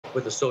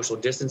with the social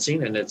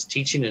distancing, and it's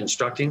teaching and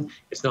instructing.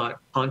 It's not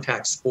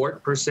contact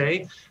sport per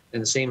se.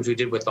 And the same as we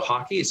did with the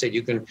hockey, it said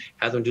you can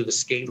have them do the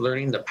skate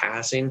learning, the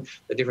passing,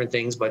 the different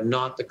things, but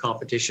not the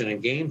competition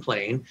and game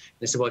playing. And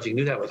they said, well, if you can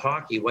do that with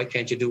hockey, why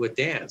can't you do it with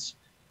dance?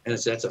 And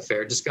it's, that's a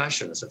fair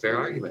discussion. It's a fair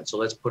argument. So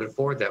let's put it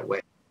forward that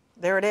way.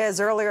 There it is.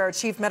 Earlier, our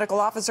Chief Medical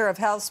Officer of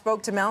Health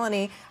spoke to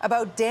Melanie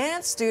about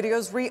dance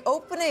studios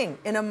reopening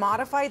in a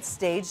modified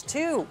stage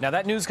 2. Now,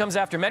 that news comes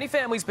after many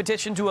families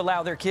petitioned to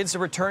allow their kids to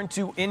return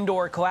to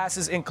indoor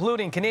classes,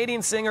 including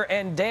Canadian singer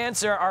and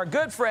dancer, our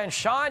good friend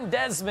Shawn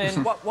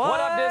Desman. What? What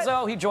up,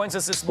 Dizzo? He joins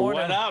us this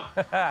morning. What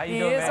up? How you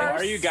doing, man? How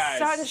are you guys?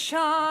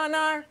 Sunshine,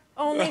 our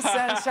only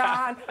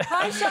sunshine.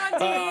 Hi, Shawn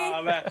D.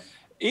 Oh, man.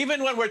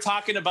 Even when we're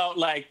talking about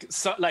like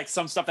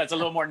some stuff that's a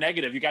little more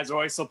negative, you guys are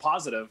always so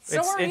positive.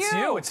 So are it's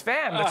you. It's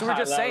fam. That's what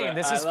we're just saying.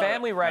 This is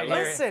family right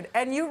here. Listen,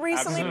 and you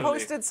recently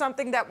posted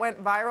something that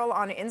went viral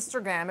on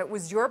Instagram. It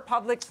was your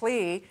public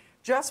plea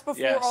just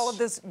before all of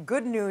this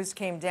good news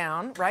came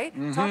down, right?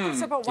 Talk to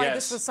us about why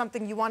this was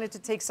something you wanted to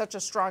take such a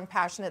strong,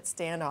 passionate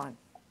stand on.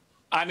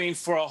 I mean,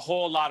 for a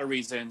whole lot of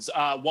reasons.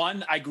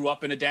 One, I grew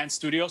up in a dance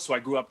studio, so I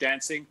grew up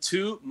dancing.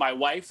 Two, my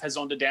wife has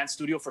owned a dance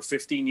studio for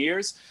 15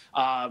 years.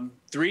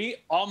 Three,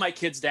 all my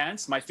kids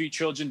dance. My 3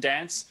 children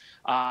dance,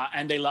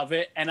 and they love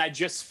it. And I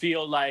just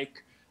feel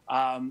like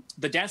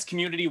the dance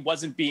community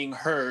wasn't being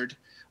heard,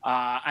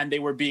 and they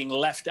were being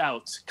left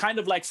out, kind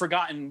of like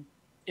forgotten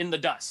in the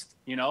dust,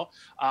 you know?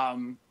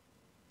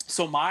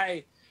 So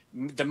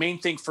the main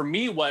thing for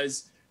me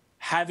was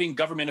having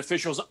government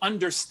officials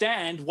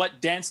understand what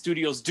dance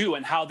studios do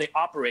and how they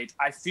operate.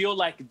 I feel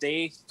like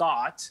they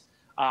thought,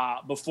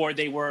 before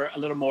they were a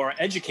little more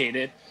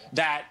educated,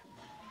 that,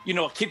 you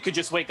know, a kid could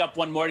just wake up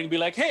one morning and be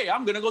like, hey,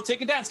 I'm gonna go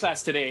take a dance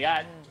class today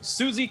at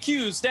Susie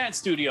Q's dance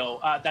studio.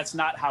 That's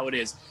not how it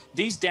is.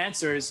 These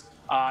dancers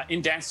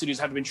in dance studios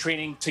have been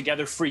training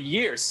together for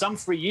years, some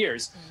for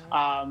years,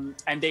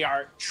 and they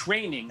are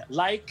training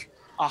like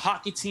a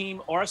hockey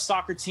team or a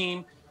soccer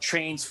team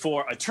trains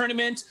for a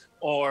tournament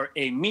or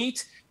a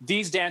meet.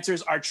 These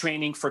dancers are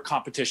training for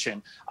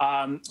competition.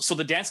 So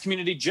the dance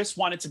community just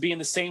wanted to be in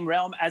the same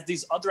realm as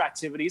these other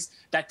activities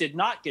that did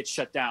not get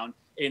shut down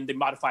in the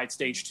modified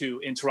stage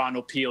 2 in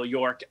Toronto, Peel,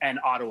 York, and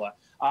Ottawa.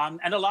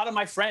 And a lot of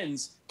my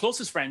friends,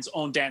 closest friends,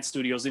 own dance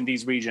studios in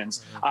these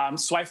regions.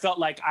 So I felt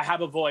like I have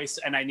a voice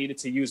and I needed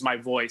to use my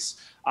voice.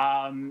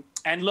 And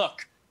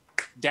look,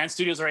 dance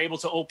studios are able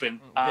to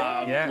open,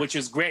 which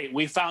is great.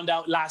 We found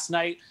out last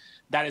night.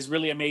 That is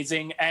really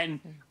amazing. And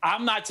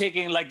I'm not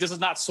taking, like, this is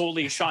not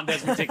solely Shawn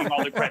Desman taking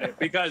all the credit,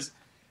 because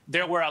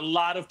there were a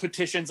lot of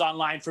petitions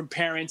online from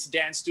parents,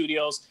 dance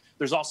studios.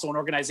 There's also an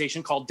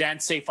organization called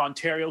Dance Safe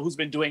Ontario who's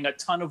been doing a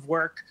ton of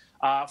work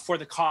for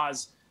the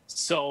cause.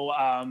 So,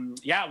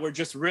 yeah, we're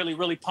just really,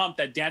 really pumped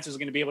that dancers are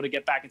going to be able to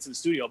get back into the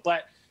studio.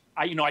 But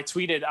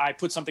I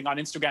put something on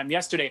Instagram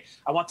yesterday.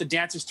 I want the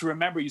dancers to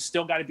remember you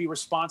still got to be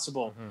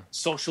responsible,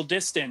 social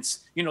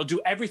distance,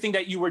 do everything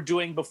that you were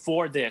doing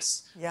before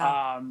this.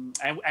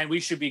 And we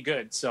should be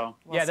good. So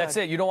that's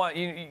it. You don't want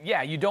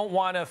you don't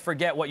want to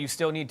forget what you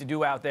still need to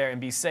do out there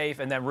and be safe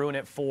and then ruin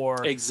it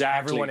for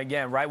everyone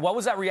again, right? What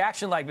was that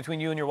reaction like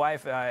between you and your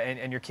wife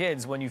and your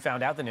kids when you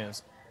found out the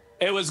news?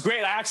 It was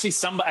great.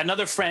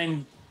 Another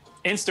friend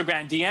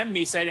Instagram DM'd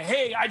me, said,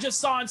 hey, I just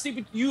saw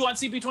you on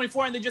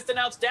CP24 and they just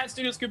announced dance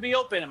studios could be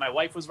open. And my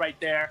wife was right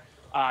there.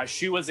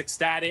 She was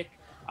ecstatic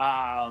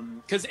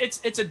because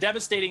it's a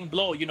devastating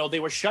blow. You know, they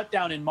were shut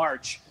down in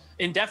March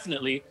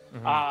indefinitely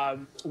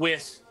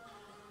with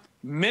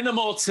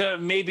minimal to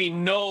maybe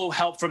no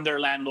help from their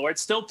landlord,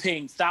 still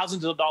paying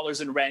thousands of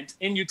dollars in rent,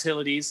 in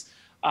utilities.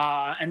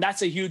 And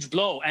that's a huge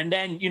blow. And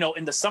then,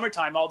 in the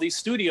summertime, all these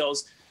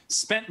studios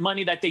spent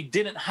money that they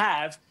didn't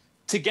have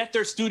to get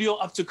their studio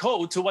up to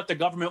code to what the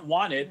government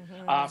wanted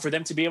for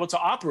them to be able to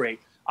operate.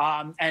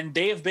 And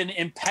they have been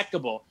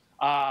impeccable.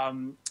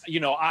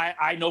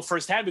 I know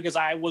firsthand because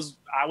I was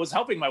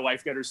helping my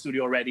wife get her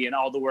studio ready and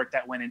all the work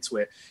that went into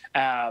it.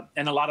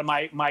 And a lot of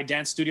my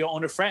dance studio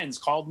owner friends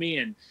called me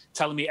and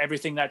telling me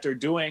everything that they're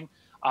doing.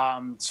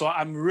 So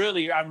I'm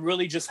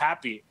really just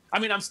happy. I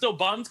mean, I'm still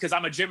bummed because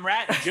I'm a gym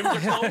rat and gyms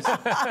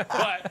are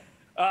closed.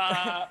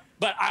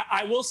 But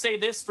I will say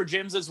this for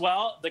gyms as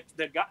well.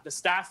 The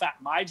staff at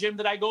my gym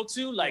that I go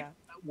to,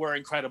 were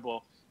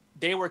incredible.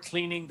 They were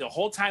cleaning the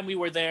whole time we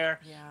were there,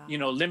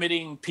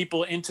 limiting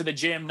people into the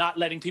gym, not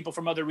letting people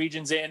from other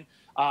regions in.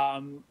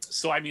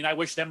 So, I mean, I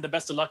wish them the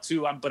best of luck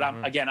too. But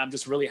I'm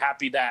just really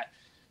happy that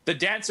the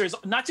dancers,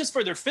 not just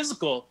for their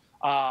physical,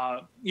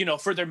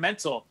 for their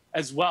mental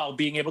as well,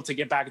 being able to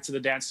get back into the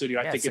dance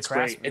studio. I think it's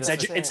great. It's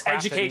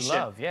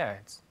education.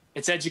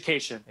 It's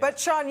education. But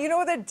Shawn, you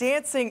know that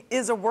dancing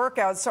is a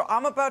workout, so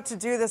I'm about to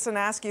do this and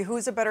ask you,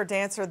 who's a better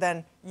dancer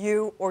than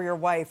you or your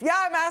wife? Yeah,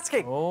 I'm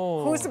asking.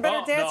 Who's the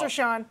better dancer,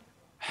 Shawn?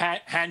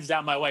 Hands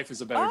down, my wife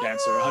is a better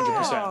dancer,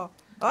 100%.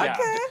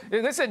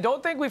 Okay. Listen,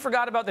 don't think we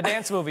forgot about the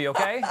dance movie,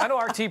 okay? I know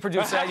RT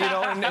produced that, you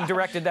know, and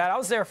directed that. I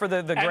was there for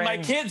the grand. And my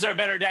kids are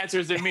better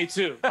dancers than me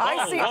too.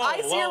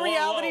 I see a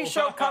reality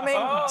show coming.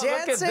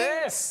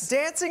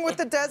 Dancing with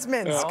the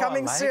Desmonds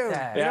coming soon.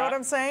 You know what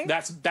I'm saying?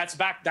 That's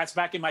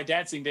back in my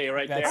dancing day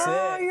right there.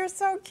 Oh, you're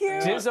so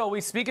cute.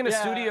 Dizzo, speaking of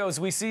studios,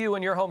 we see you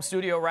in your home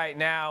studio right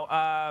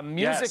now.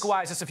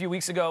 Music-wise, just a few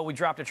weeks ago, we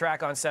dropped a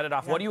track on Set It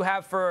Off. What do you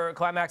have for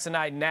Climax and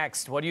I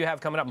next? What do you have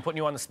coming up? I'm putting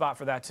you on the spot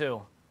for that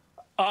too.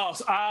 Oh,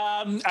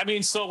 I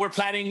mean, so we're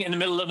planning in the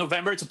middle of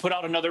November to put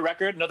out another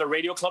record, another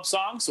Radio Club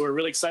song. So we're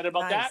really excited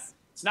about that.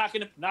 It's not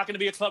gonna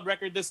be a club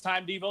record this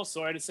time, Devo.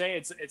 Sorry to say,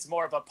 it's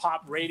more of a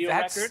pop radio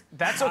record.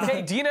 That's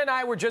okay. Dina and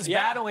I were just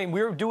battling.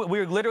 We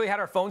literally had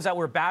our phones out. We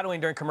were battling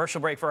during commercial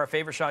break for our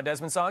favorite Shawn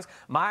Desman songs.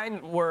 Mine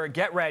were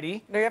Get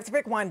Ready. No, you have to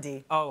pick one,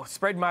 D. Oh,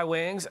 Spread My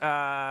Wings.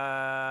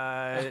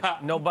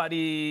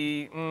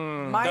 Nobody.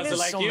 Mine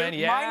is so many.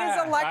 Yeah, mine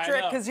is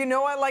Electric because you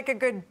know I like a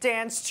good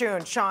dance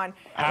tune, Shawn.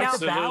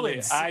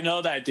 Absolutely. I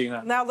know that,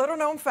 Dina. Now, little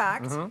known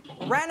fact,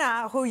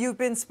 Renna, who you've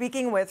been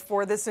speaking with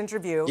for this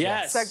interview,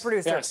 seg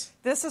producer.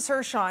 This is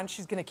her, Shawn.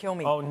 She's going to kill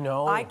me. Oh,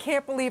 no. I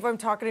can't believe I'm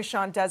talking to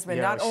Shawn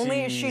Desman. Not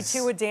only is she,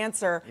 too, a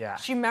dancer,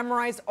 she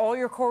memorized all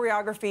your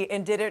choreography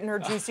and did it in her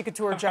Juicy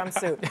Couture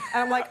jumpsuit. And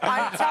I'm like,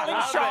 I'm telling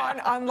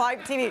Shawn on live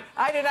TV.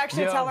 I didn't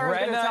actually tell her I was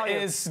going to tell you.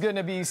 Renna is going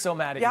to be so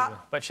mad at you.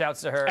 But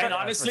shouts to her. And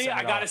honestly,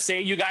 I got to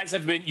say, you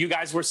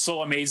guys were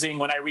so amazing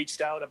when I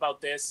reached out about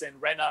this. And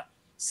Renna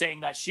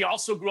saying that she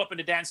also grew up in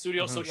the dance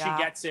studio, so she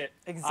gets it.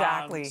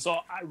 Exactly.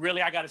 So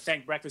I got to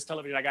thank Breakfast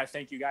Television. I got to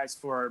thank you guys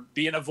for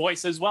being a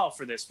voice as well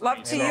for this.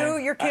 Love to you,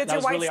 your kids,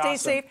 your wife. Really stay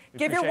safe.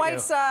 Give your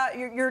wife's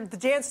the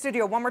dance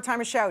studio one more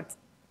time a shout,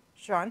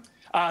 Shawn.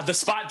 The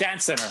Spot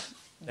Dance Center.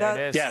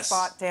 The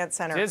Spot Dance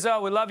Center. Dizzo,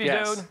 we love you,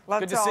 dude. Love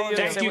Good to see you.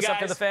 Thank Say you what's guys.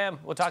 up to the fam.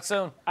 We'll talk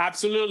soon.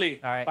 Absolutely.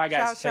 All right. Bye,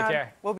 guys. Take care.